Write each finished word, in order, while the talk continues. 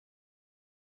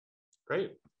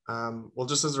Great. Well,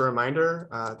 just as a reminder,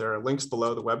 there are links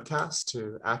below the webcast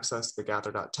to access the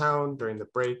gather.town during the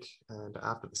break and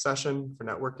after the session for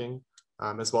networking,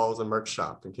 as well as a merch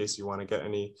shop in case you want to get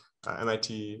any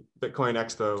MIT Bitcoin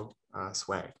Expo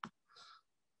swag.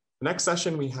 The next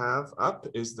session we have up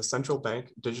is the Central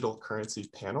Bank Digital Currency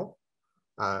Panel.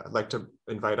 I'd like to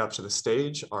invite up to the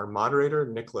stage our moderator,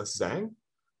 Nicolas Zhang,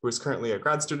 who is currently a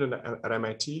grad student at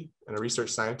MIT and a research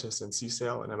scientist in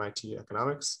CSAIL and MIT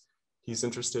economics. He's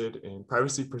interested in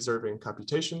privacy-preserving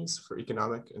computations for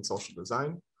economic and social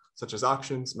design, such as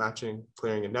auctions, matching,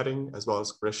 clearing and netting, as well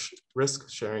as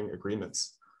risk-sharing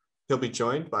agreements. He'll be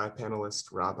joined by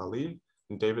panelists Robleh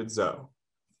and David Zhou.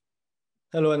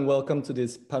 Hello and welcome to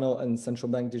this panel on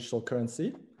central bank digital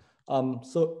currency.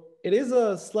 So it is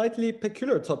a slightly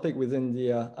peculiar topic within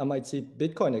the MIT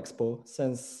Bitcoin Expo,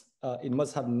 since it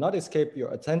must have not escaped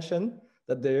your attention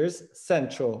that there is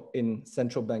central in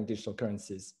central bank digital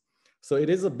currencies. So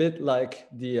it is a bit like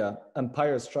the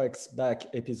Empire Strikes Back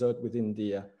episode within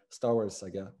the Star Wars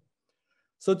saga.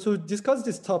 So to discuss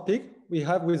this topic, we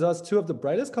have with us two of the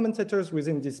brightest commentators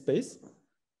within this space.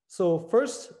 So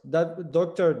first, that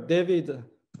Dr. David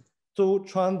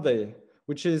Chuanwei,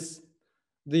 which is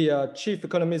the chief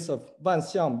economist of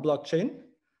Wanxiang blockchain.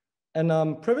 And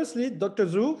previously, Dr.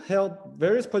 Zhu held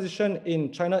various positions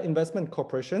in China Investment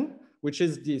Corporation, which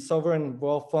is the sovereign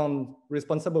wealth fund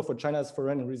responsible for China's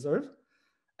foreign reserve,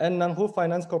 and Nanhu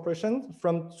Finance Corporation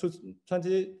from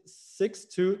 2006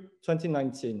 to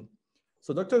 2019.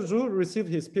 So Dr. Zhu received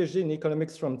his PhD in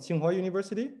economics from Tsinghua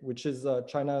University, which is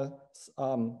China's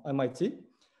MIT,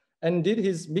 and did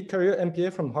his mid-career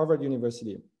MPA from Harvard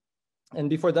University.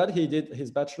 And before that, he did his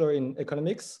bachelor in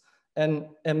economics and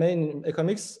MA in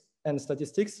economics and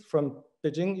statistics from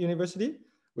Beijing University,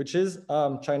 which is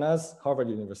China's Harvard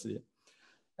University.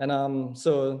 And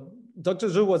so Dr.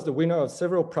 Zhu was the winner of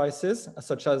several prizes,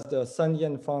 such as the Sun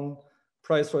Yan Fund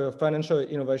Prize for Financial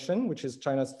Innovation, which is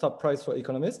China's top prize for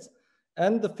economists,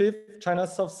 and the 5th China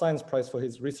Soft Science Prize for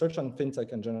his research on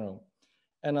fintech in general.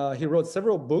 And he wrote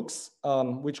several books,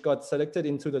 which got selected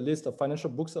into the list of financial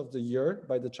books of the year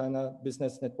by the China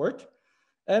Business Network,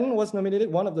 and was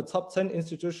nominated one of the top 10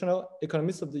 institutional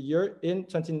economists of the year in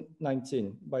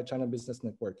 2019 by China Business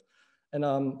Network. And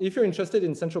if you're interested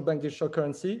in central bank digital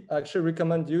currency, I actually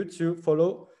recommend you to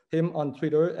follow him on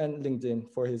Twitter and LinkedIn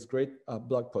for his great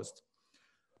blog post.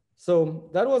 So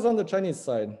that was on the Chinese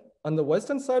side. On the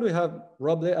Western side, we have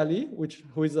Robleh Ali,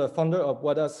 who is a founder of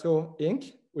Wadasco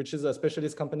Inc., which is a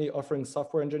specialist company offering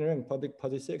software engineering and public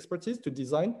policy expertise to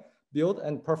design, build,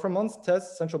 and performance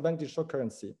test central bank digital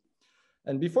currency.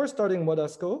 And before starting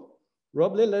Wadasco,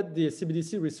 Robleh led the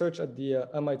CBDC research at the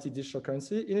MIT Digital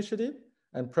Currency Initiative.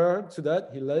 And prior to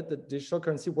that, he led the digital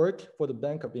currency work for the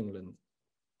Bank of England.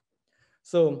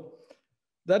 So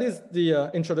that is the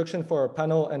introduction for our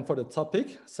panel and for the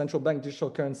topic, central bank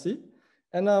digital currency.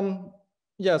 And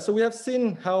yeah, so we have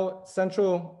seen how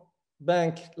central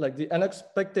bank, like the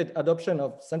unexpected adoption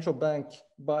of central bank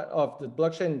of the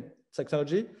blockchain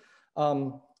technology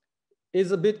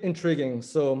is a bit intriguing.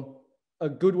 So a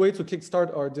good way to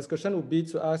kickstart our discussion would be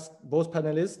to ask both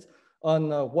panelists on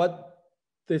what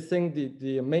they think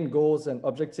the main goals and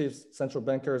objectives central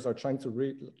bankers are trying to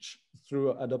reach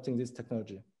through adopting this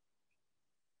technology.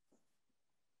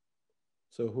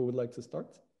 So who would like to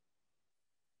start?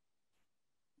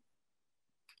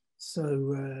 So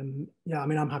yeah, I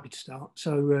mean, I'm happy to start.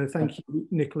 So thank you,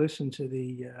 Nicolas, and to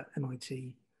the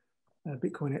MIT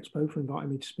Bitcoin Expo for inviting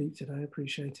me to speak today. I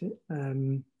appreciate it.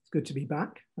 It's good to be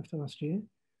back after last year.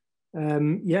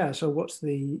 Yeah, so what's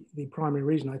the primary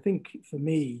reason? I think for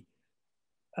me,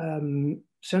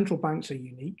 central banks are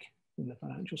unique in the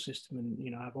financial system,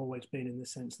 and have always been in the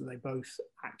sense that they both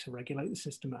act to regulate the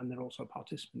system and they're also a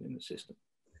participant in the system.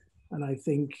 And I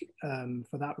think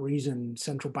for that reason,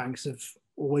 central banks have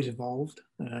always evolved,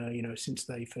 since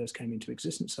they first came into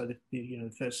existence. So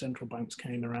the first central banks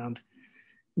came around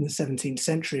in the 17th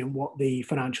century, and what the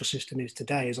financial system is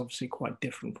today is obviously quite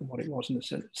different from what it was in the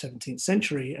 17th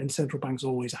century. And central banks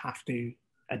always have to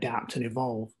adapt and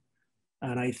evolve.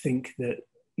 And I think that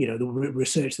the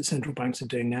research that central banks are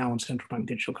doing now on central bank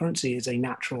digital currency is a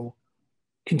natural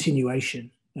continuation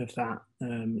of that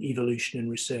evolution and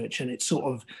research. And it's sort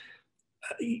of,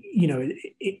 it's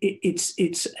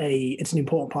an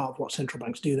important part of what central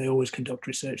banks do. They always conduct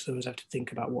research. They always have to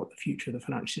think about what the future of the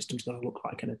financial system is going to look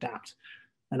like and adapt.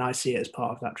 And I see it as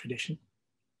part of that tradition.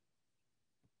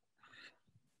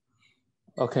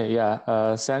 Okay,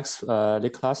 yeah, thanks,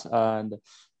 Nicolas. And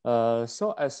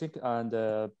so I think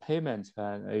the payment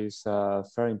is a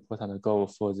very important goal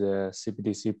for the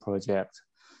CBDC project.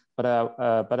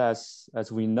 But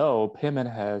as we know, payment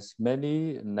has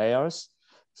many layers.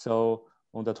 So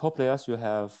on the top layers, you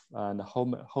have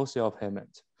wholesale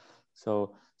payment.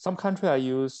 So some countries are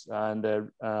use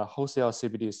wholesale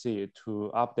CBDC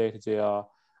to update their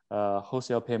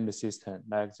wholesale payment system,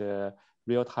 like the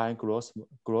real-time gross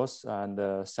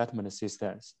and settlement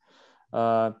systems.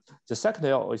 The second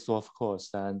layer is, of course,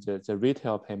 the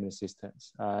retail payment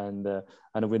systems. And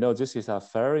we know this is a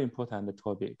very important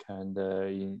topic and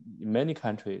in many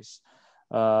countries.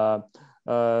 So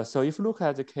if you look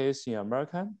at the case in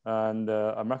American, and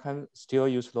American still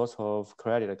use lots of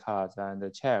credit cards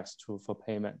and checks for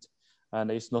payment,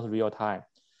 and it's not real time.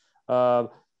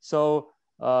 So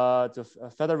the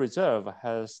Federal Reserve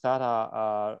has started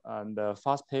a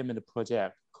fast payment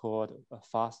project called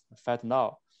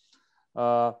FedNow.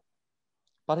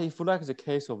 But if you like the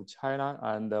case of China,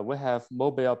 and we have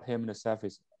mobile payment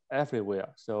service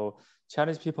everywhere, so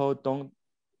Chinese people don't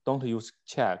use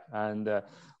check, and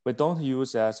we don't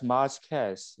use as much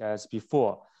cash as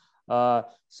before.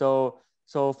 So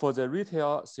for the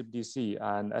retail CBDC,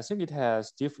 and I think it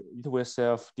will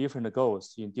serve different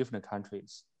goals in different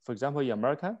countries. For example, in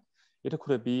America, it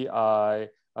could be a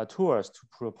tool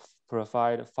to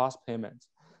provide fast payments.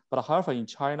 But however, in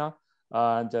China,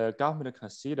 the government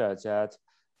considers that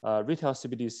retail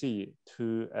CBDC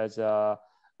as a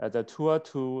tool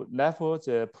to level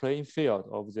the playing field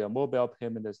of the mobile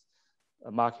payment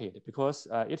market, because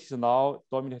it is now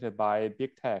dominated by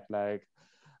big tech like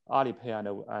Alipay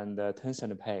and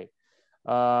Tencent Pay.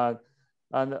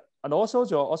 And also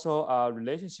there are also a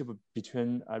relationship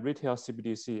between retail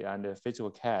CBDC and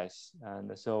physical cash.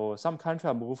 And so some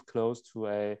countries move close to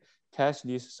a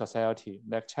cashless society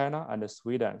like China and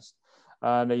Sweden.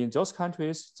 And in those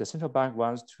countries, the central bank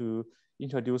wants to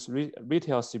introduce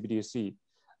retail CBDC,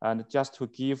 and just to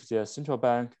give the central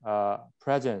bank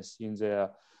presence in the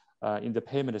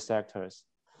payment sectors.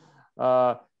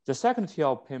 The second tier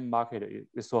of payment market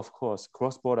is of course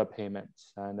cross-border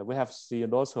payments, and we have seen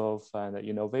lots of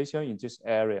innovation in these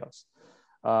areas,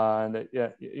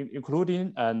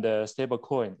 including stable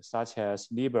coins such as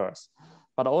Libras,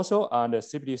 but also the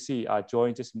CBDC are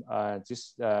joining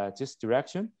this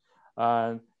direction,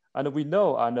 and we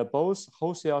know both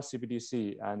wholesale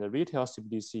CBDC and the retail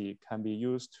CBDC can be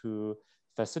used to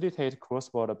facilitate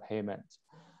cross-border payments.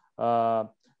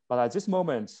 But at this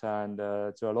moment,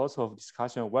 there are lots of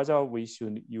discussion whether we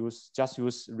should just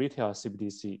use retail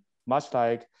CBDC, much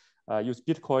like use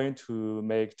Bitcoin to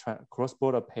make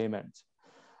cross-border payment.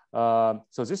 So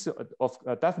this is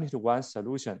definitely one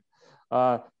solution.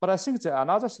 But I think that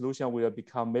another solution will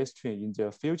become mainstream in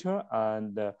the future.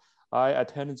 And I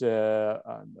attended the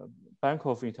Bank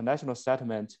of International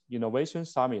Settlement Innovation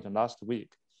Summit last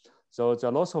week. So there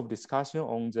are lots of discussion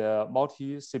on the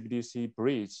multi-CBDC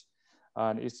bridge.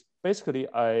 And it's basically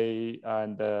a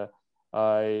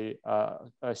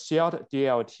shared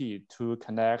DLT to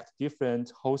connect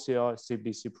different wholesale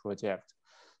CBDC projects.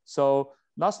 So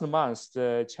last month,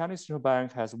 the Chinese Central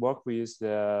Bank has worked with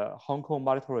the Hong Kong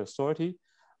Monetary Authority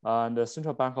and the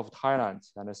Central Bank of Thailand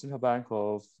and the Central Bank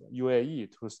of UAE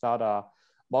to start a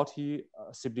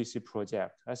multi-CBDC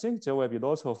project. I think there will be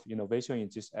lots of innovation in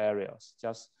these areas,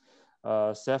 just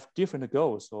serve different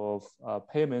goals of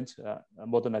payment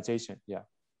modernization. Yeah.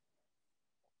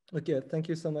 Okay, thank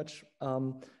you so much.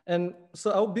 And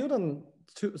so I'll build on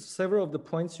several of the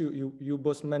points you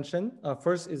both mentioned.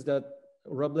 First is that,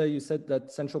 Robleh, you said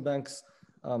that central banks,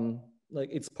 like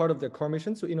it's part of their core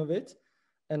mission to innovate.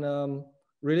 And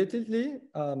relatedly,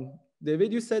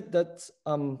 David, you said that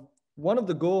one of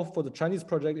the goals for the Chinese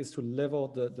project is to level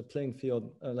the playing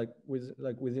field,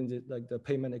 within the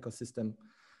payment ecosystem.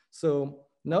 So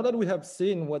now that we have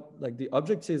seen what the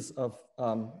objectives of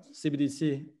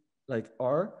CBDC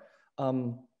are,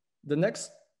 the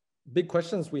next big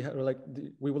questions we have,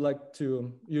 we would like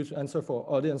to use to answer for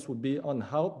our audience would be on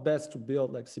how best to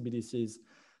build CBDCs.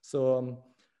 So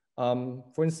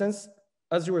for instance,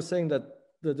 as you were saying that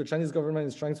the Chinese government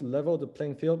is trying to level the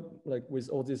playing field with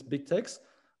all these big techs,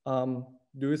 and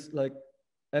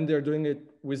they're doing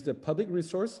it with the public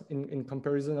resource in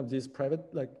comparison of these private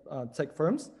tech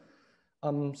firms.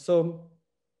 So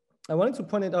I wanted to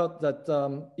point it out that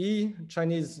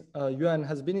Chinese yuan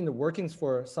has been in the workings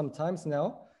for some times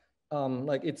now.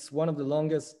 It's one of the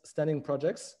longest standing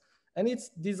projects, and its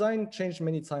design changed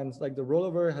many times. The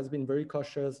rollover has been very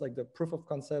cautious. The proof of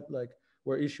concept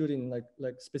were issued in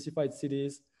specified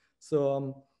cities.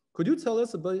 So could you tell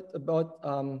us a bit about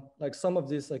some of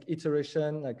this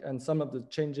iteration and some of the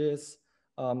changes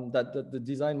that the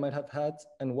design might have had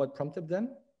and what prompted them?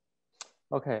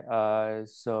 Okay,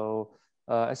 so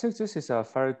I think this is a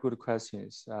very good question,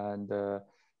 and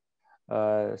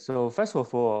So first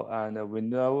of all, and we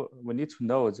need to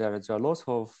know that there are lots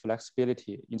of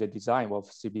flexibility in the design of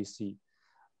CBDC,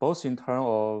 both in terms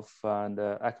of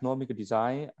economic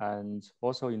design and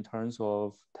also in terms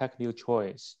of technical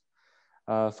choice.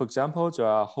 For example, there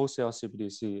are wholesale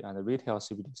CBDC and retail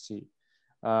CBDC.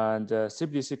 And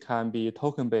CBDC can be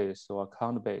token-based or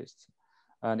account-based.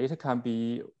 And it can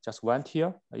be just one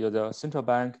tier. The central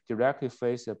bank directly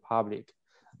face the public.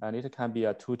 And it can be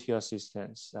a two-tier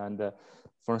system. And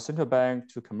from central bank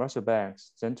to commercial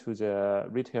banks, then to the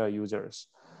retail users.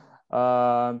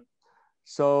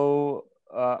 So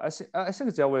I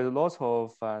think there was lots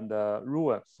of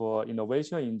room for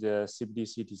innovation in the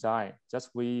CBDC design. That's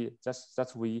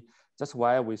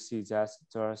why we see that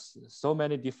there's so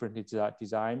many different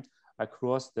designs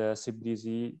across the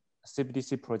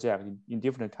CBDC project in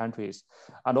different countries,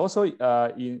 and also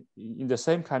in the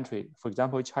same country. For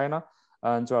example, China,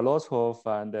 and there are lots of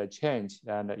change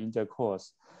and in the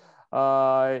course.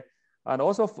 And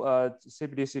also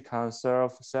CBDC can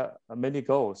serve many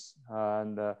goals,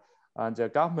 and the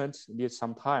government needs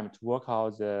some time to work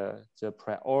out the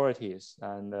priorities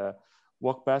and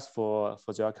work best for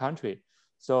their country.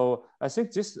 So I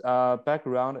think this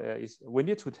background we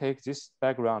need to take this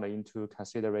background into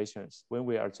considerations when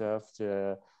we observe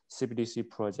the CBDC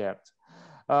project.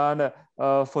 And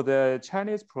for the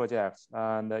Chinese project,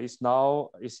 and it's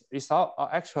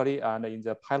actually in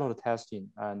the pilot testing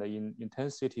and in 10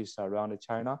 cities around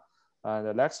China.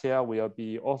 And next year will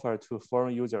be offered to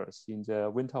foreign users in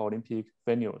the Winter Olympic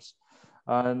venues.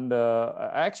 And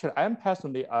actually, I'm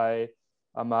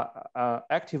an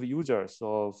active user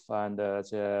of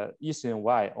the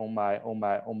eCNY on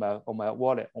my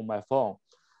wallet on my phone.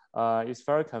 It's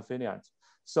very convenient.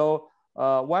 So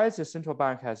why the central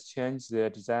bank has changed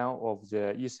the design of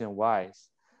the eCNYs?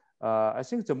 I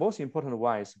think the most important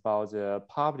one is about the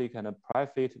public and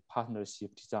private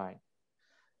partnership design.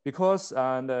 Because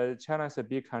China is a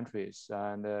big country,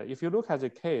 and if you look at the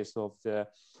case of the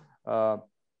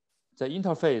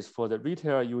interface for the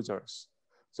retail users,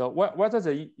 so whether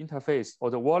the interface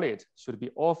or the wallet should be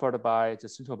offered by the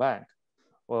central bank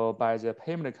or by the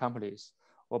payment companies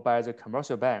or by the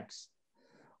commercial banks,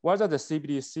 whether the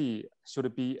CBDC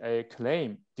should be a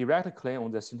direct claim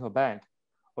on the central bank,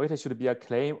 or it should be a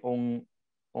claim on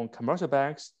commercial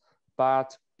banks,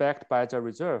 but backed by the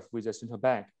reserve with the central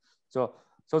bank. So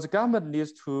the government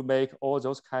needs to make all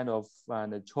those kind of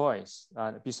choice.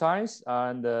 And besides,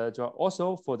 and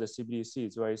also for the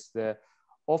CBDC, there is the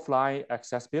offline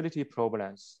accessibility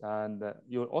problems, and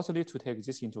you also need to take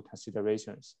this into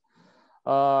considerations.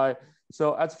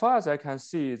 So as far as I can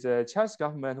see, the Chinese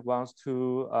government wants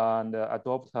to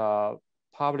adopt a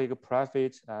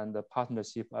public-private and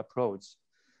partnership approach.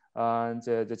 And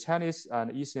the Chinese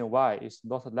and eCNY is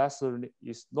not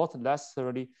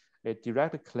necessarily a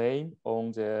direct claim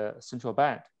on the central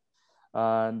bank.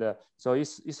 And so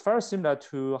it's very similar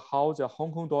to how the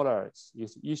Hong Kong dollar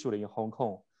is issued in Hong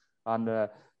Kong. And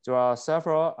there are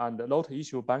several note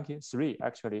issue banking, 3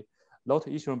 actually, note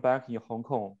issue bank in Hong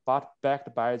Kong, but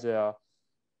backed by the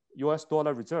US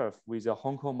dollar reserve with the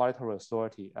Hong Kong Monetary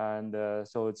Authority. And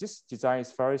so this design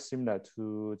is very similar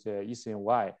to the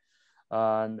eCNY.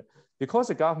 And because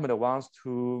the government wants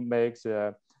to make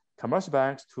the commercial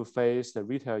banks to face the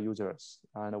retail users,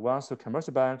 and wants the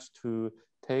commercial banks to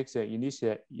take the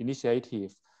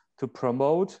initiative to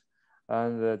promote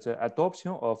the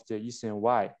adoption of the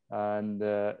eCNY,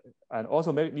 and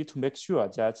also need to make sure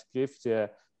that give the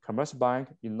commercial bank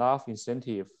enough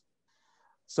incentive.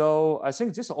 So I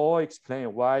think this all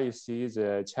explains why you see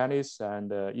the Chinese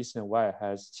and eCNY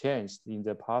has changed in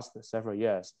the past several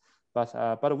years.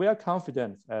 But we are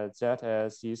confident that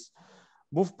as this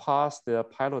move past the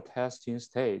pilot testing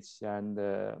stage, and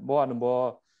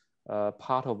more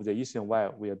part of the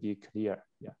eCNY will be clear.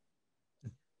 Yeah.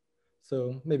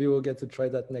 So maybe we'll get to try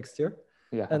that next year.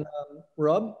 Yeah. And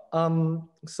Rob,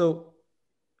 so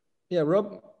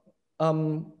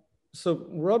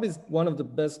Rob is one of the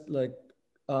best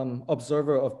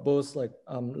observer of both a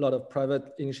lot of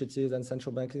private initiatives and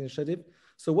central bank initiatives.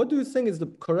 So what do you think is the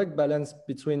correct balance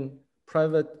between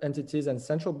private entities and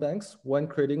central banks when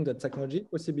creating the technology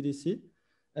for CBDC?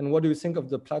 And what do you think of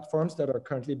the platforms that are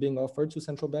currently being offered to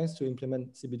central banks to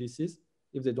implement CBDCs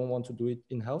if they don't want to do it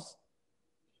in-house?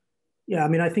 Yeah, I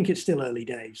mean, I think it's still early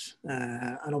days.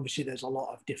 And obviously there's a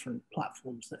lot of different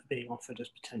platforms that are being offered as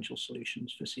potential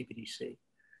solutions for CBDC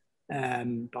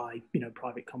by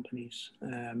private companies.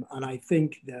 And I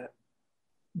think that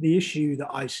the issue that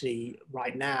I see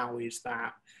right now is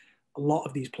that a lot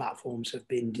of these platforms have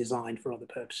been designed for other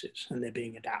purposes, and they're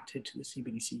being adapted to the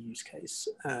CBDC use case.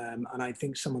 And I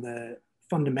think some of the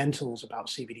fundamentals about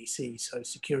CBDC, so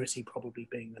security probably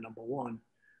being the number one,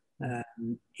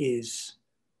 is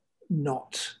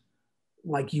not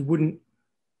like you wouldn't.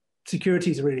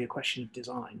 Security is really a question of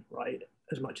design, right?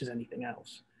 As much as anything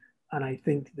else. And I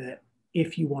think that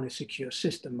if you want a secure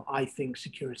system, I think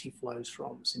security flows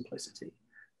from simplicity.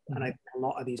 And I think a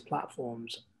lot of these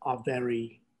platforms are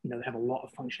very, they have a lot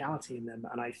of functionality in them.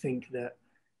 And I think that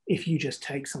if you just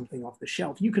take something off the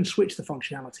shelf, you can switch the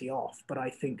functionality off. But I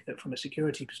think that from a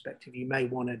security perspective, you may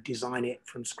want to design it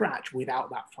from scratch without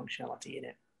that functionality in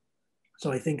it.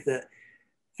 So I think that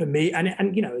for me, and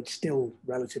it's still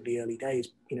relatively early days,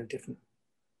 different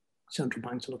central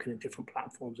banks are looking at different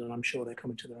platforms, and I'm sure they're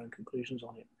coming to their own conclusions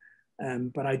on it.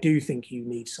 But I do think you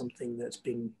need something that's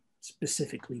been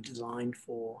specifically designed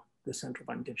for the central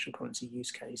bank digital currency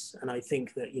use case. And I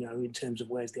think that, in terms of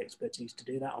where's the expertise to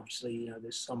do that, obviously,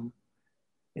 there's some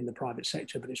in the private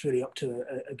sector, but it's really up to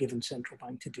a given central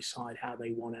bank to decide how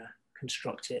they want to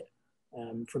construct it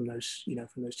from those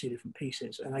two different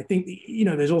pieces. And I think,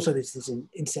 there's also this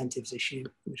incentives issue,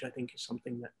 which I think is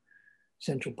something that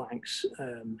central banks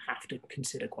have to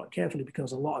consider quite carefully,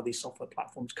 because a lot of these software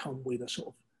platforms come with a sort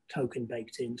of token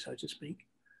baked in, so to speak.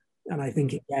 And I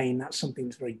think, again, that's something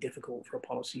that's very difficult for a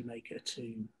policymaker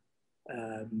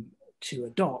to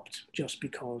adopt, just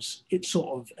because it's sort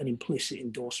of an implicit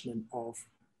endorsement of,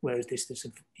 whereas this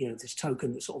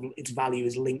token that sort of its value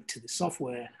is linked to the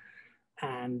software.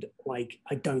 And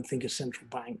I don't think a central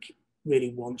bank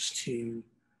really wants to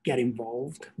get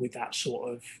involved with that sort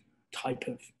of type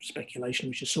of speculation,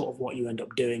 which is sort of what you end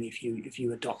up doing if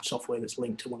you adopt software that's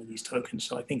linked to one of these tokens.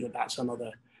 So I think that that's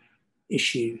another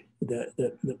issue that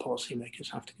the policymakers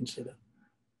have to consider.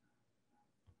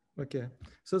 Okay,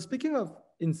 so speaking of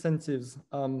incentives,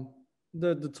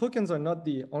 the tokens are not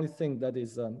the only thing that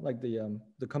is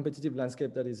the competitive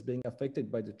landscape that is being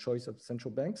affected by the choice of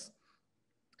central banks.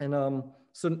 And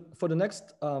so for the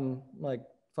next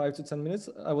 5 to 10 minutes,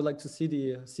 I would like to see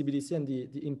the CBDC and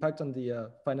the impact on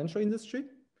the financial industry.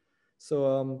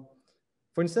 So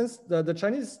for instance, the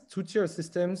Chinese two-tier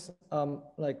systems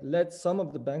let some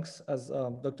of the banks, as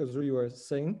Dr. Zhu, you were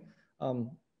saying,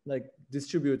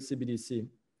 distribute CBDC.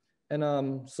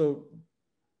 And so,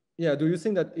 yeah, do you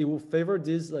think that it will favor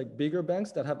these bigger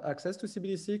banks that have access to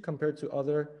CBDC compared to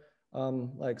other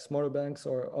smaller banks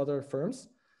or other firms?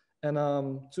 And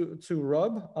to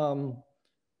Rob,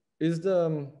 is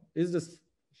the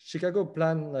Chicago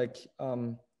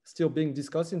plan still being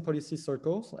discussed in policy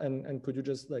circles? And could you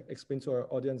just explain to our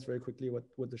audience very quickly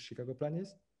what the Chicago plan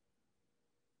is?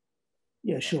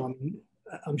 Yeah, sure.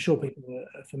 I'm sure people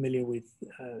are familiar with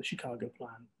the Chicago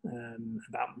plan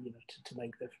about to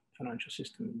make the financial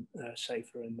system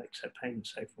safer and accept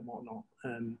payments safer and whatnot.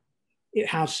 It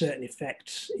has certain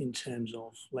effects in terms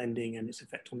of lending and its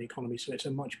effect on the economy. So it's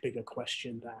a much bigger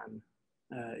question than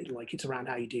it's around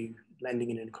how you do lending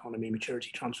in an economy,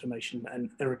 maturity transformation, and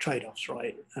there are trade-offs,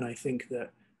 right? And I think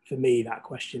that for me, that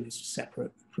question is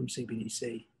separate from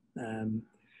CBDC. And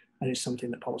it's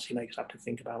something that policymakers have to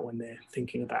think about when they're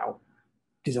thinking about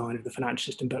design of the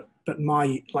financial system. But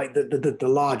the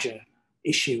larger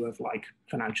issue of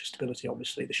financial stability,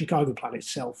 obviously, the Chicago plan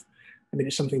itself, I mean,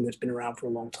 it's something that's been around for a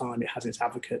long time. It has its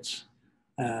advocates.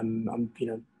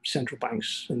 Central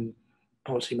banks and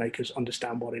policymakers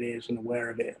understand what it is and aware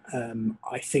of it.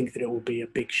 I think that it will be a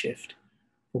big shift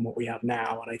from what we have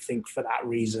now. And I think for that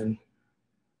reason,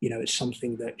 it's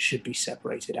something that should be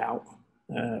separated out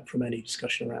from any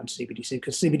discussion around CBDC,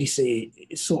 because CBDC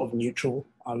is sort of neutral,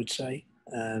 I would say.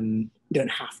 You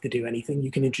don't have to do anything.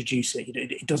 You can introduce it.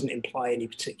 It doesn't imply any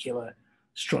particular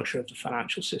structure of the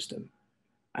financial system.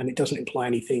 And it doesn't imply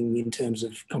anything in terms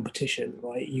of competition,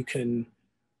 right? You can,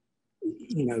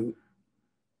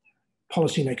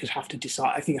 policymakers have to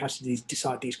decide, I think it has to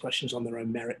decide these questions on their own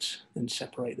merits and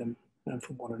separate them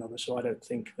from one another. So I don't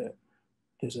think that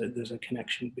there's a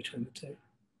connection between the two.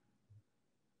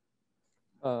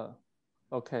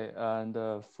 Okay, and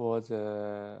for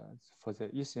the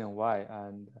ECNY,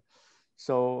 and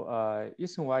so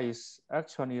ECNY is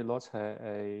actually not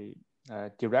a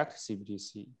direct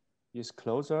CBDC. Is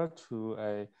closer to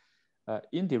a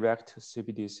indirect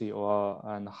CBDC or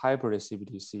an hybrid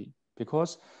CBDC,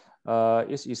 because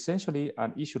it's essentially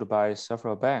issued by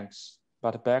several banks,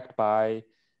 but backed by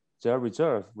their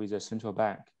reserve with the central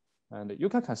bank. And you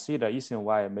can consider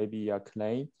ECNY maybe a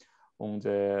claim on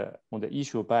the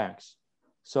issue banks.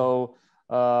 So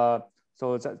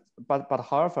but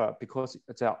however, because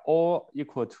they are all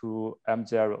equal to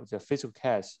M0, the physical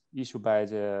cash issued by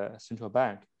the central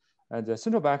bank, and the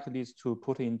central bank needs to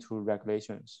put into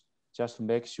regulations just to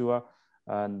make sure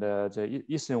and the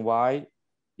ECNY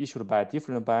issued by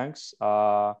different banks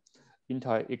are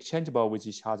interchangeable with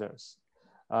each others.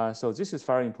 So this is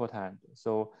very important.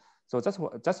 So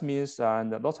that means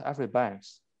not every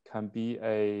banks can be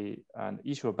an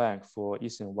issuer bank for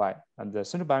E-CNY, and the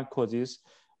central bank calls this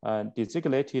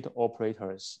designated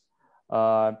operators.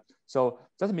 So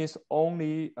that means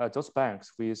only those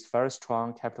banks with very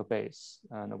strong capital base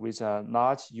and with a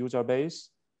large user base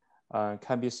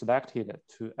can be selected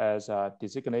as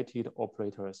designated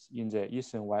operators in the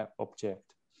E-CNY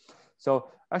object.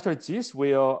 So actually this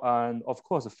will, of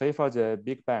course, favor the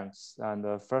big banks and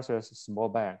versus small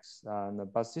banks.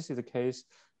 But this is the case,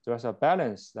 there's a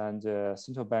balance and the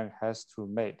central bank has to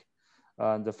make.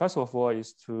 The first of all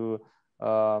is to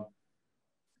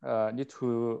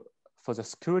for the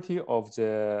security of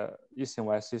the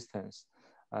E-CNY systems.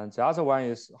 And the other one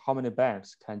is how many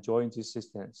banks can join these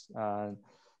systems.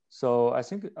 So I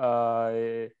think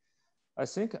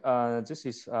this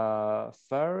is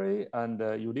very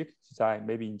unique design,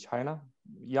 maybe in China.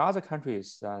 In other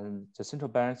countries, the central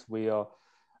banks will,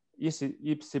 if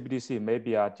CBDC may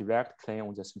be a direct claim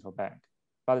on the central bank,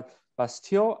 but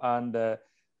still,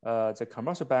 the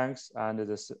commercial banks and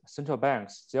the central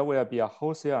banks, there will be a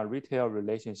wholesale and retail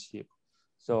relationship.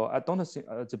 So I don't think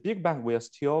the big bank will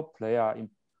still play a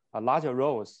larger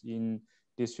roles in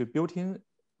distributing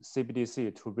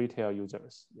CBDC to retail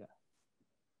users. Yeah.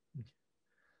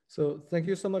 So thank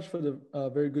you so much for the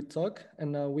very good talk.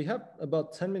 And we have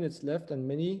about 10 minutes left and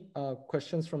many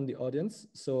questions from the audience.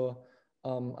 So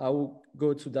I will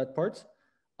go to that part.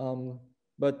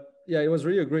 But yeah, it was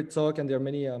really a great talk, and there are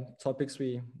many topics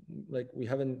we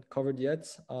haven't covered yet.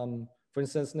 For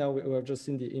instance, now we have just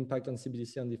seen the impact on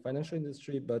CBDC on the financial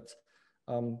industry, but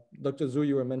Dr. Zhu,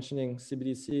 you were mentioning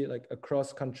CBDC like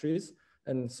across countries,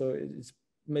 and so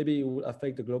maybe it will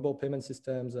affect the global payment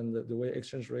systems and the way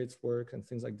exchange rates work and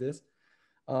things like this.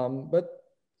 But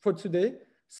for today,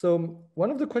 so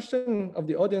one of the questions of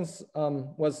the audience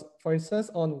was, for instance,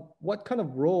 on what kind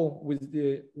of role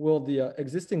will the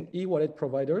existing e-wallet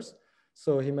providers,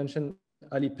 so he mentioned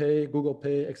Alipay, Google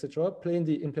Pay, etc., play in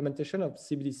the implementation of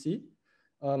CBDC?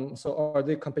 So are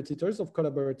they competitors or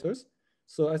collaborators?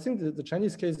 So I think the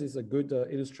Chinese case is a good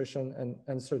illustration and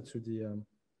answer to the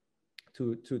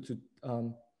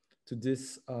to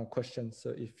this question.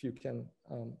 So if you can,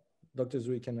 Dr.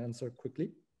 Zhu, can answer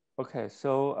quickly. Okay,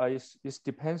 so it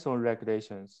depends on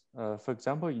regulations. For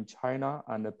example, in China,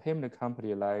 and a payment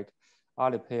company like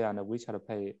Alipay and WeChat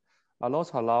Pay are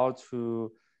not allowed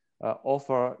to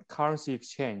offer currency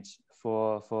exchange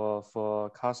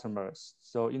for customers.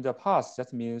 So in the past,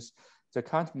 that means the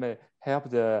company may help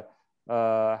the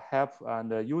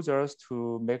users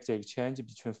to make the exchange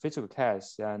between physical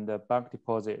cash and bank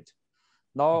deposit.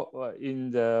 Now,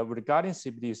 regarding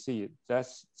CBDC,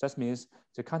 that means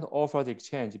they can't offer the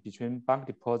exchange between bank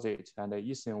deposit and the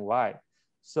E-CNY.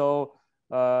 So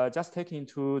just taking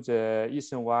into the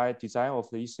E-CNY design of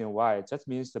the E-CNY, that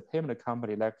means the payment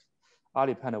company like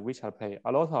Alipay and WeChat Pay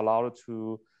are not allowed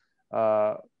to,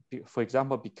 for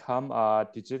example, become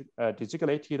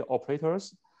designated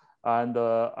operators and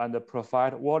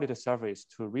provide wallet service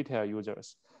to retail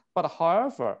users. But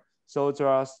however, so there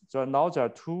are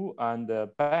two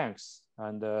banks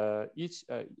and each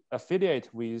affiliate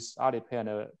with Alipay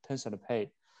and Tencent Pay.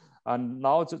 And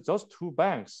now those two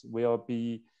banks will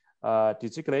be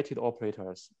designated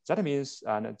operators. That means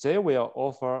they will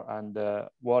offer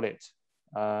wallet,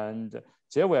 and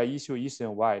they will issue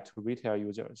E-CNY to retail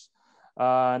users.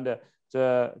 And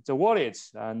the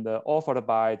wallets offered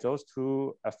by those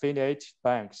two affiliate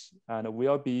banks and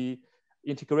will be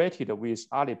integrated with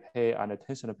Alipay and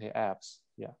Tencent Pay apps.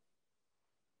 Yeah.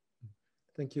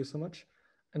 Thank you so much.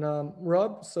 And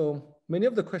Rob, so many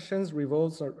of the questions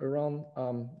revolves around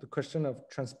the question of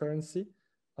transparency.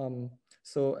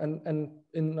 So and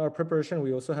in our preparation,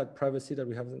 we also had privacy that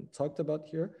we haven't talked about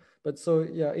here. But so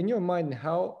yeah, in your mind,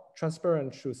 how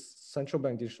transparent should central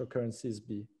bank digital currencies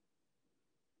be?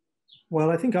 Well,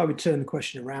 I think I would turn the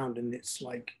question around, and it's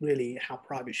like, really, how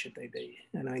private should they be?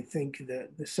 And I think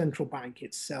that the central bank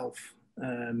itself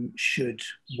should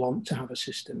want to have a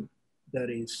system that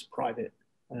is private,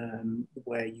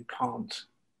 where you can't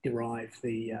derive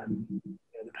the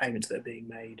payments that are being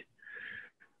made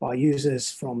by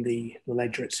users from the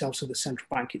ledger itself. So the central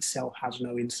bank itself has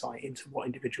no insight into what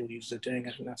individual users are doing.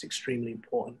 I think that's extremely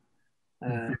important.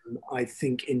 I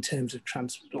think in terms of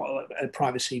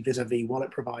privacy vis-a-vis wallet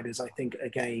providers, I think,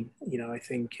 again, I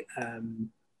think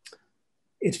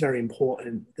it's very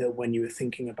important that when you are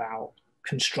thinking about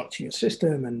constructing a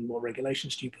system and what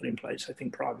regulations do you put in place, I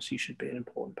think privacy should be an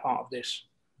important part of this,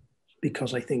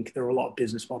 because I think there are a lot of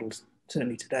business models,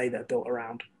 certainly today, that are built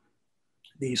around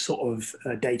these sort of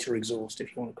data exhaust,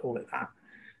 if you want to call it that.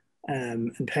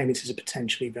 and payments is a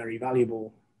potentially very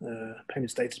valuable,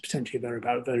 payments data is potentially a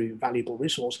very valuable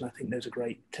resource. And I think there's a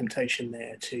great temptation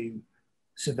there to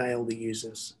surveil the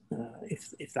users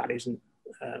if that isn't,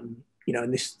 you know,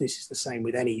 and this is the same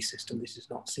with any system. This is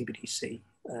not CBDC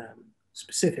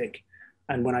specific.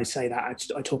 And when I say that,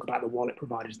 I talk about the wallet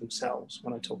providers themselves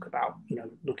when I talk about, you know,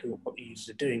 looking at what the users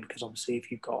are doing, because obviously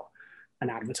if you've got an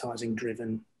advertising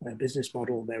driven business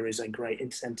model, there is a great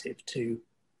incentive to,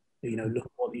 you know, look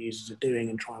at what the users are doing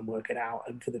and try and work it out.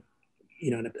 And for the,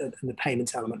 you know, and the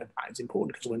payments element of that is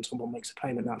important, because when someone makes a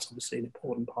payment, that's obviously an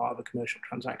important part of a commercial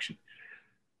transaction.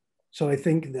 So I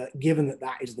think that given that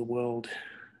that is the world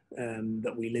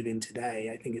that we live in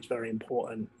today, I think it's very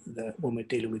important that when we're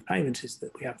dealing with payments is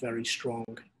that we have very strong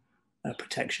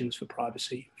protections for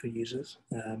privacy for users.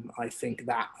 I think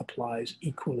that applies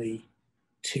equally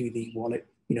to the wallet,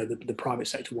 you know, the private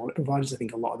sector wallet providers. I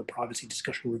think a lot of the privacy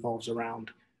discussion revolves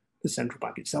around the central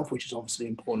bank itself, which is obviously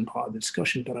an important part of the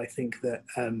discussion. But I think that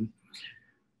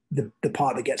the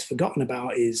part that gets forgotten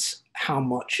about is how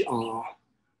much are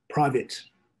private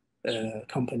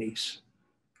companies,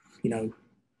 you know,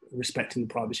 respecting the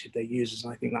privacy of their users.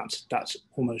 And I think that's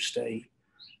almost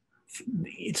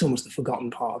it's almost the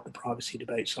forgotten part of the privacy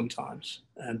debate sometimes.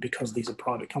 And because these are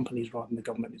private companies rather than the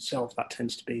government itself, that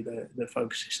tends to be the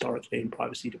focus historically in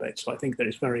privacy debates. So I think that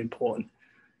it's very important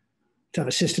to have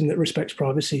a system that respects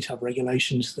privacy, to have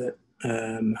regulations that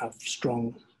have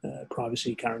strong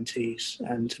privacy guarantees,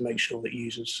 and to make sure that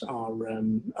users are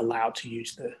allowed to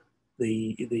use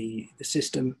the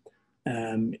system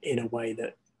in a way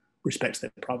that respects their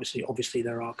privacy. Obviously,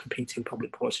 there are competing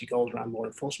public policy goals around law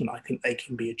enforcement. I think they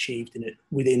can be achieved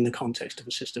within the context of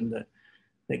a system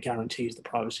that guarantees the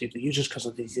privacy of the users, because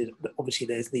obviously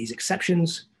there's these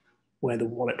exceptions where the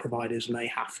wallet providers may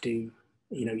have to,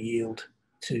 you know, yield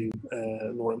to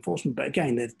law enforcement. But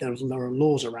again, there are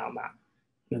laws around that.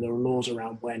 You know, there are laws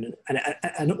around when,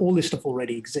 and all this stuff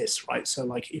already exists, right? So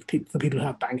like for people who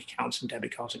have bank accounts and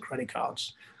debit cards and credit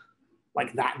cards,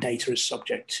 like that data is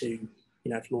subject to,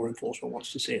 you know, if law enforcement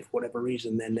wants to see it for whatever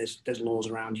reason, then there's laws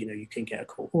around, you know, you can get a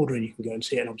court order and you can go and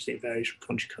see it. And obviously it varies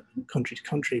from country to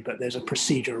country, but there's a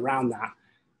procedure around that.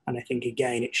 And I think,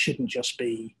 again, it shouldn't just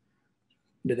be,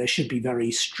 you know, there should be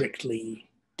very strictly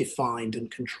defined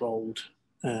and controlled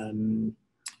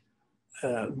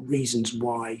reasons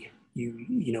why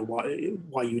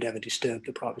why you'd ever disturb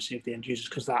the privacy of the end users,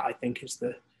 because that, I think, is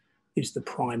the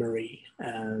primary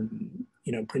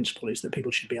you know, principle, is that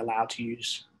people should be allowed to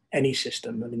use any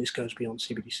system. I mean, this goes beyond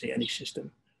CBDC, any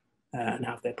system, and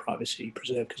have their privacy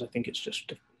preserved, because I think it's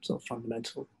just a sort of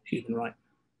fundamental human right.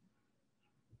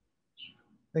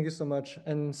 Thank you so much.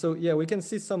 And so, yeah, we can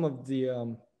see some of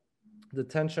the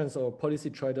tensions or policy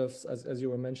trade-offs, as you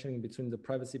were mentioning, between the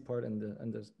privacy part and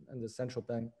the central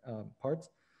bank part.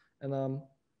 And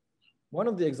one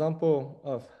of the example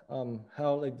of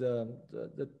how like the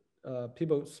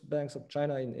People's Banks of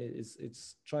China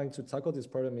is trying to tackle this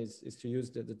problem is to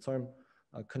use the term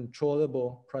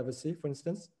controllable privacy, for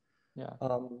instance. Yeah.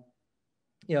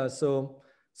 Yeah. So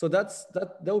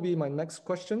that will be my next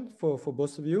question for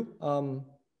both of you.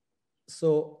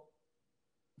 So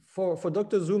for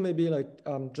Dr. Zhu, maybe like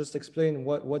just explain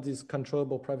what this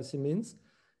controllable privacy means.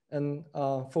 And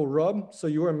for Rob, so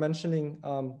you were mentioning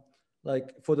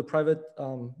like for the private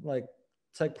like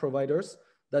tech providers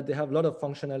that they have a lot of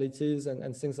functionalities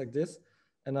and things like this.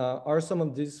 And are some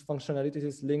of these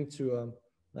functionalities linked to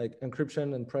like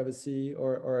encryption and privacy,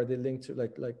 or are they linked to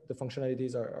like the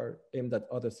functionalities are aimed at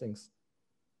other things?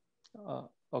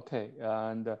 Okay,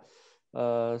 and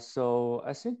so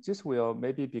I think this will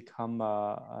maybe become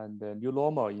the new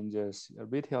normal in this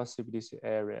retail CBDC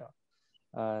area.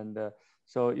 And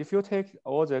so if you take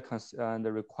all the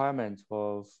requirements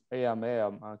of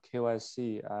AML,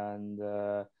 KYC, and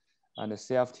the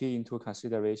CFT into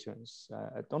considerations,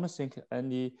 I don't think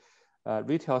any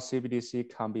retail CBDC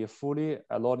can be fully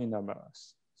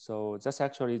anonymous. So that's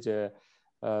actually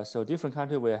so different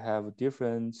countries will have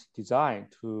different design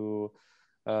to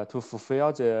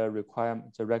fulfill the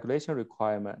regulation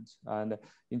requirements. And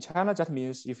in China, that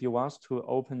means if you want to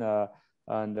open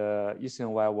an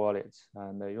eSNY wallet,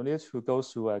 and you need to go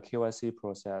through a KYC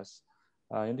process.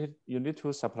 You need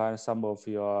to supply some of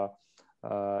your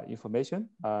information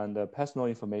and personal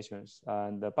information,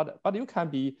 and but you can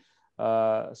be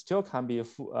still can be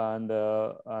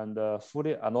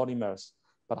fully anonymous.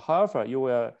 But however, you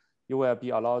will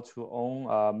be allowed to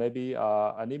own maybe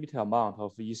a limited amount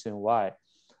of eSNY.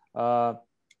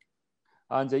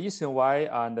 And the eSNY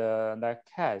and like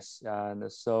cash,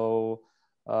 and so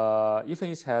even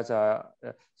it has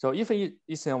even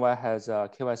eSNY has a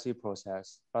KYC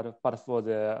process, but for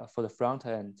the front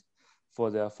end, for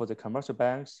the commercial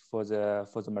banks, for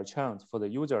the merchants, for the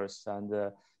users,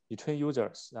 and between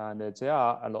users, and they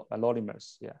are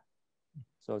anonymous. Yeah.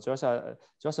 So just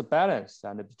a balance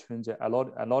and between the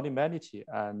anonymity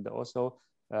and also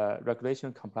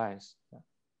regulation compliance. Yeah.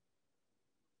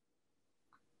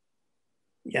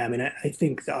 Yeah, I mean, I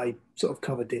think that I sort of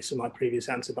covered this in my previous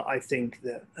answer, but I think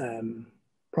that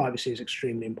privacy is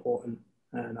extremely important,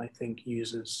 and I think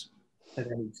users of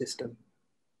any system,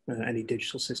 any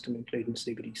digital system, including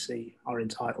CBDC, are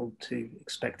entitled to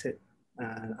expect it,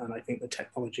 and I think the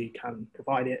technology can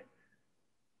provide it,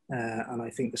 and I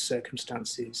think the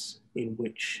circumstances in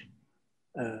which,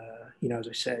 you know, as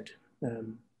I said,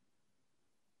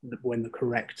 when the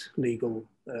correct legal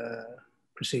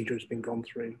procedure has been gone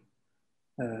through,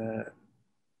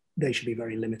 they should be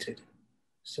very limited.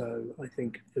 So I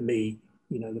think for me,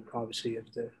 you know, the privacy of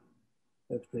the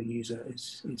user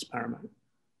is paramount.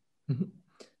 Mm-hmm.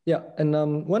 Yeah,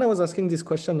 and when I was asking this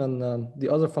question on the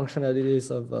other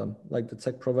functionalities of like the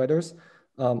tech providers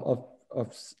of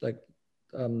like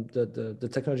the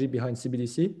technology behind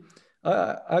CBDC,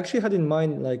 I actually had in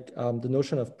mind like the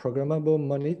notion of programmable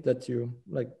money that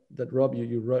Rob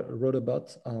you wrote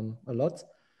about a lot.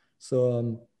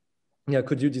 So yeah,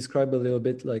 could you describe a little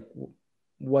bit like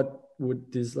what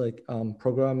would this like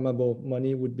programmable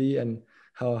money would be, and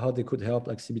how they could help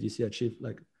like CBDC achieve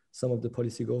like some of the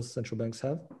policy goals central banks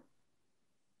have?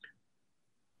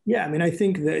 Yeah, I mean, I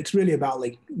think that it's really about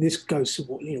like this goes to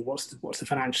what, you know, what's the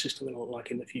financial system going to look like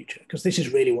in the future? Because this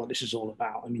is really what this is all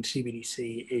about. I mean,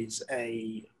 CBDC is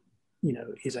a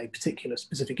particular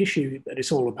specific issue, but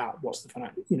it's all about what's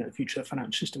the future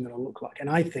financial system going to look like. And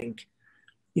I think,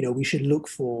 you know, we should look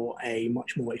for a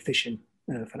much more efficient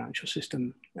financial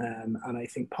system, and I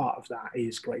think part of that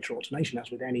is greater automation.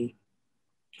 As with any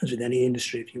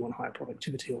industry, if you want higher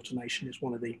productivity, automation is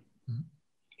one of the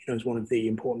is one of the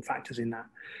important factors in that.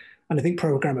 And I think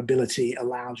programmability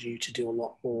allows you to do a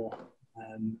lot more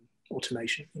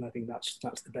automation, and I think that's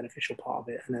the beneficial part of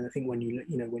it. And then I think when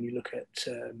you look at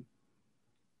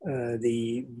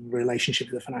the relationship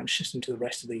of the financial system to the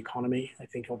rest of the economy, I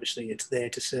think obviously it's there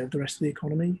to serve the rest of the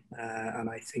economy, and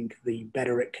I think the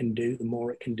better it can do, the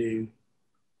more it can do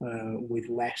with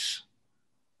less,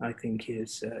 I think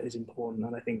is important.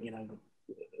 And I think, you know,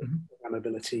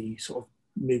 programmability sort of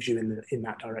moves you in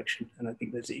that direction. And I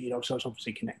think there's, you know, so it's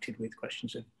obviously connected with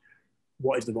questions of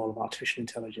what is the role of artificial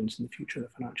intelligence in the future of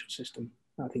the financial system.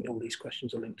 I think all these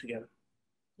questions are linked together.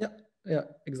 Yeah,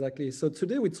 exactly. So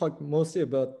today we talked mostly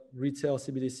about retail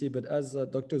CBDC, but as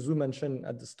Dr. Zhu mentioned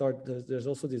at the start, there's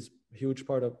also this huge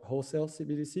part of wholesale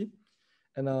CBDC.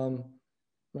 And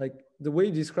like the way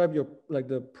you describe your, like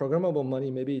the programmable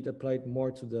money, maybe it applied more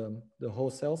to the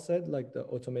wholesale side, like the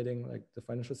automating like the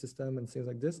financial system and things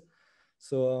like this.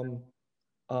 So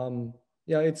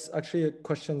yeah, it's actually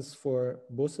questions for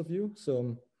both of you.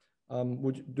 So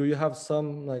do you have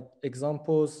some like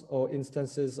examples or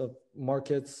instances of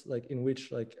markets like in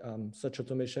which like such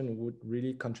automation would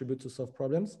really contribute to solve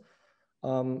problems?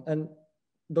 And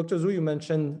Dr. Zhu, you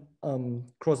mentioned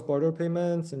cross-border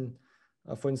payments and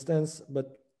for instance,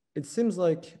 but it seems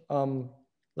like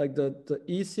the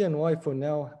eCNY for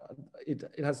now, it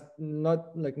has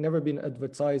not like never been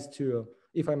advertised to,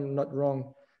 if I'm not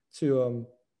wrong, to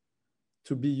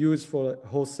be used for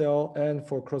wholesale and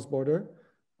for cross-border.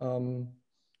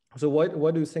 So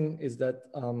what do you think is that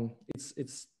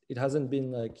it hasn't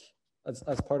been like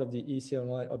as part of the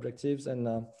eCNY objectives,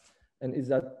 and is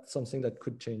that something that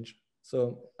could change?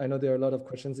 So I know there are a lot of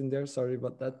questions in there. Sorry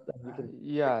about that.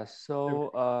 Yeah.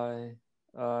 So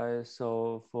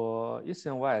so for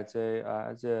eCNY,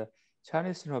 the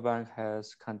Chinese Central Bank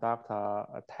has conducted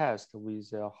a test with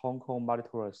the Hong Kong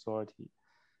Monetary Authority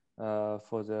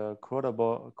for the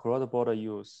cross-border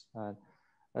use. And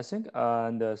I think,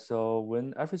 and so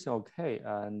when everything okay,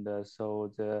 and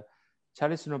so the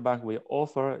Chinese Central Bank will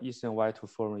offer eCNY to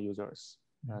foreign users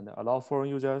and allow foreign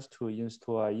users to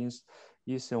install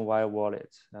eCNY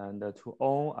wallet and to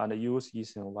own and use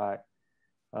eCNY.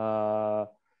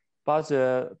 But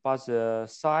the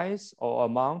size or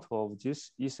amount of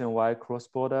this eCNY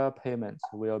cross-border payments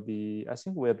will be, I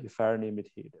think, fairly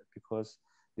limited because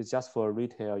it's just for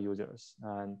retail users.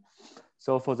 And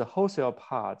so for the wholesale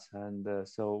part, and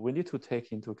so we need to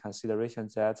take into consideration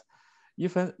that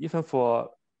even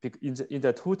for in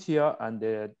the two-tier and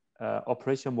the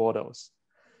operation models,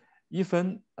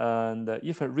 even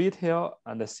retail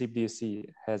and the CBDC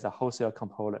has a wholesale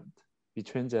component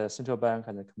between the central bank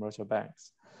and the commercial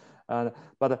banks.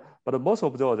 But most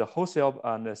of the wholesale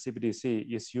and the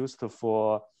CBDC is used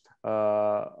for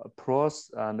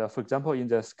pros and for example in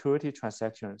the security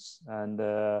transactions and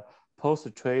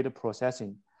post-trade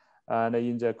processing and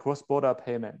in the cross-border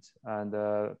payment and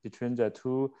between the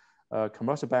two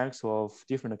commercial banks of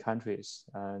different countries.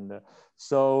 And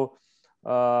so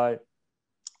for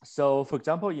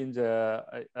example, in the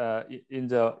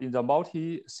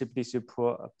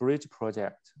multi-CBDC bridge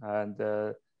project, and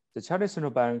the Chinese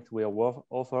central bank will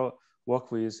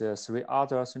work with 3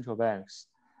 other central banks,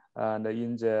 and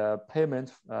in the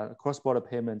payment cross-border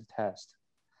payment test.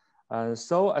 And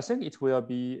so I think it will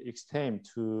be extended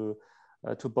to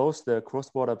both the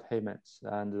cross-border payments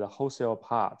and the wholesale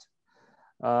part.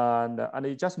 And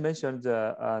you just mentioned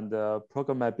the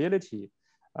programmability.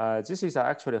 This is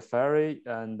actually a very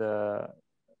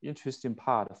interesting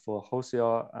part for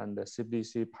wholesale and the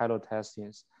CBDC pilot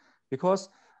testings, because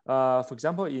for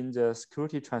example, in the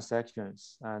security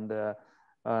transactions, and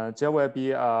there will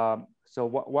be so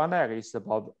one leg is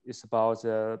about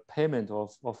the payment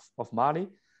of money.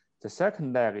 The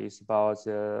second leg is about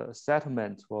the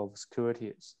settlement of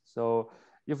securities. So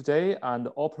if they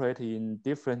operate in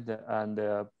different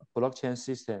blockchain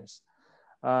systems,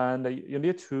 and you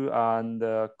need to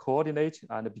coordinate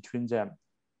between them.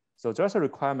 So there's a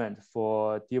requirement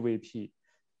for DVP,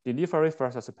 delivery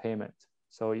versus payment.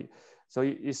 So it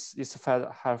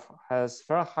has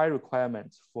very high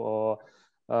requirements for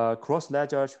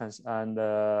cross-ledger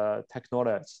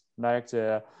technologies like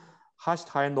the hash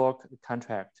time lock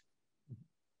contract.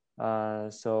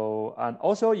 And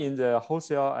also in the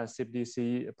wholesale and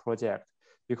CBDC project,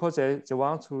 because they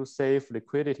want to save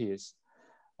liquidities,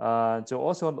 there are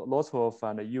also lots of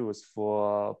use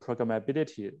for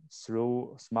programmability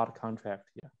through smart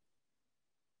contract. Yeah.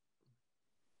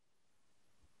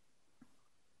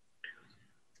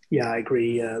 Yeah, I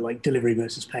agree. Like delivery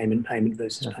versus payment, payment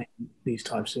versus payment. These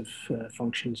types of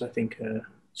functions, I think, are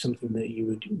something that you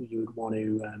would want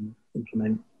to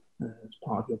implement as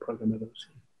part of your programmability.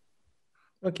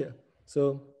 Okay,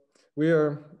 so we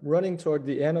are running toward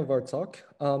the end of our talk,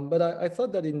 but I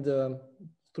thought that in the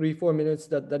 3-4 minutes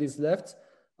that is left,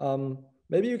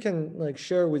 maybe you can like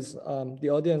share with the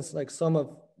audience like some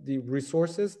of the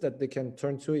resources that they can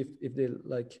turn to if they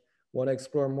like want to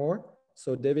explore more.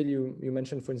 So David, you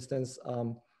mentioned, for instance,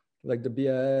 like the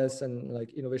BIS and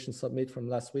like Innovation Summit from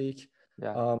last week.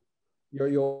 Yeah.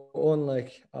 Your own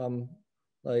like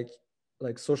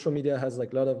social media has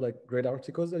like a lot of like great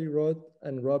articles that you wrote,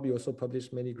 and Rob, you also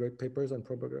published many great papers on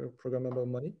programmable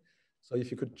money. So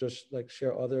if you could just like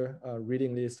share other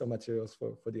reading lists or materials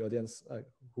for the audience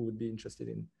who would be interested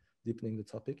in deepening the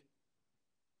topic.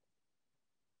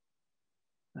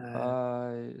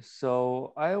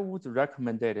 So I would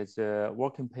recommend the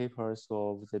working papers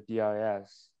of the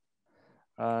BIS.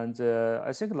 And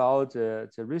I think now the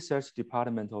research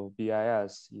department of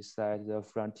BIS is at the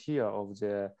frontier of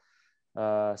the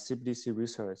CBDC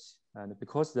research. And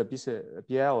because the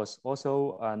BIS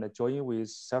also joined with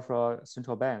several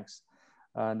central banks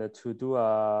and to do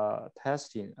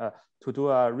testing, to do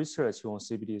research on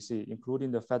CBDC,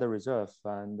 including the Federal Reserve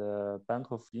and the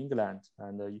Bank of England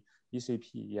and the ECP.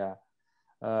 Yeah,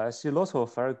 I see lots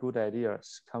of very good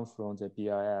ideas come from the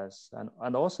BIS,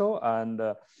 and also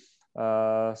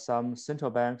some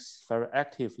central banks very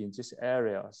active in these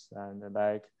areas, and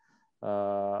like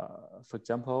for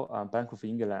example, Bank of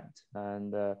England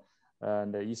and the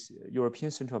European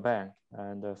Central Bank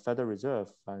and the Federal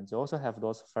Reserve, and they also have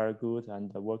lots of very good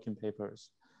and working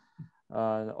papers.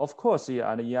 Of course,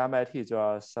 yeah, and in MIT, there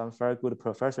are some very good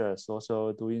professors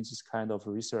also doing this kind of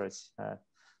research,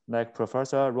 like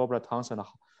Professor Robert Townsend.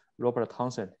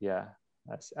 Yeah,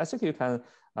 I think you can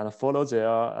follow their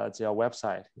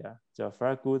website. Yeah, they are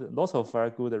very good, lots of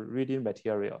very good reading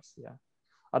materials. Yeah.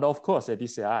 And of course, the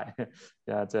DCI,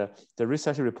 yeah, the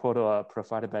research report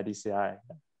provided by DCI.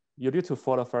 You need to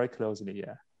follow very closely,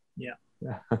 yeah.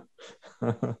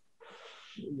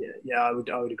 Yeah, I would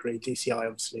agree. DCI,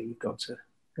 obviously, we've got to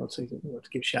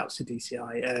give shouts to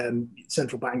DCI.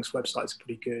 Central bank's websites are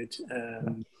pretty good.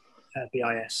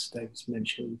 BIS, David's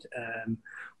mentioned.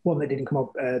 One that didn't come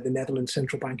up, the Netherlands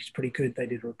Central Bank is pretty good. They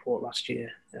did a report last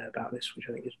year about this, which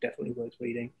I think is definitely worth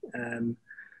reading.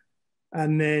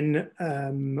 And then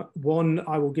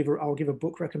I'll give a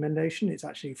book recommendation. It's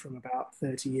actually from about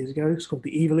 30 years ago. It's called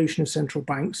The Evolution of Central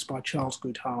Banks by Charles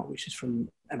Goodhart, which is from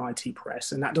MIT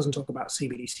Press. And that doesn't talk about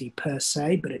CBDC per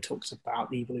se, but it talks about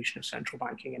the evolution of central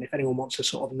banking. And if anyone wants a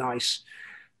sort of nice,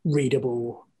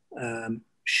 readable,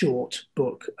 short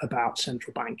book about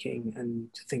central banking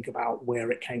and to think about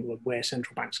where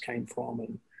central banks came from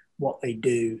and what they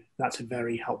do, that's a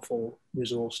very helpful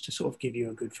resource to sort of give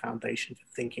you a good foundation for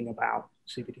thinking about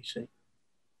CBDC.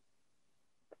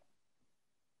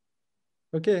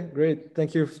 Okay, great.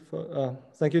 Thank you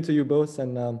to you both,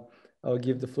 and I'll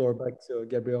give the floor back to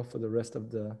Gabriel for the rest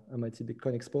of the MIT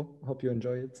Bitcoin Expo. Hope you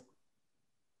enjoy it.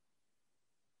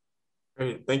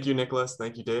 Great. Thank you, Nicolas.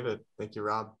 Thank you, David. Thank you,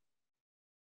 Rob.